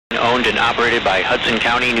owned and operated by Hudson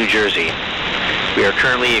County, New Jersey. We are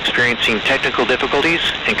currently experiencing technical difficulties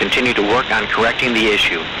and continue to work on correcting the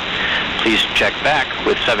issue. Please check back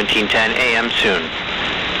with 1710 AM soon.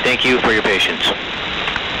 Thank you for your patience.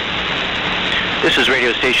 This is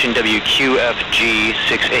radio station WQFG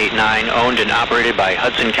 689, owned and operated by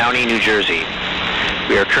Hudson County, New Jersey.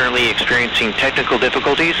 We are currently experiencing technical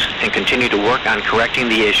difficulties and continue to work on correcting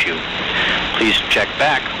the issue. Please check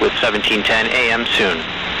back with 1710 AM soon.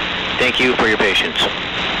 Thank you for your patience.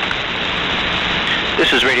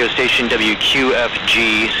 This is radio station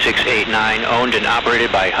WQFG 689, owned and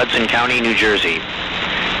operated by Hudson County, New Jersey.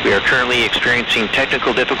 We are currently experiencing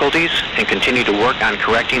technical difficulties and continue to work on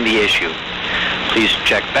correcting the issue. Please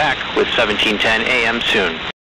check back with 1710 AM soon.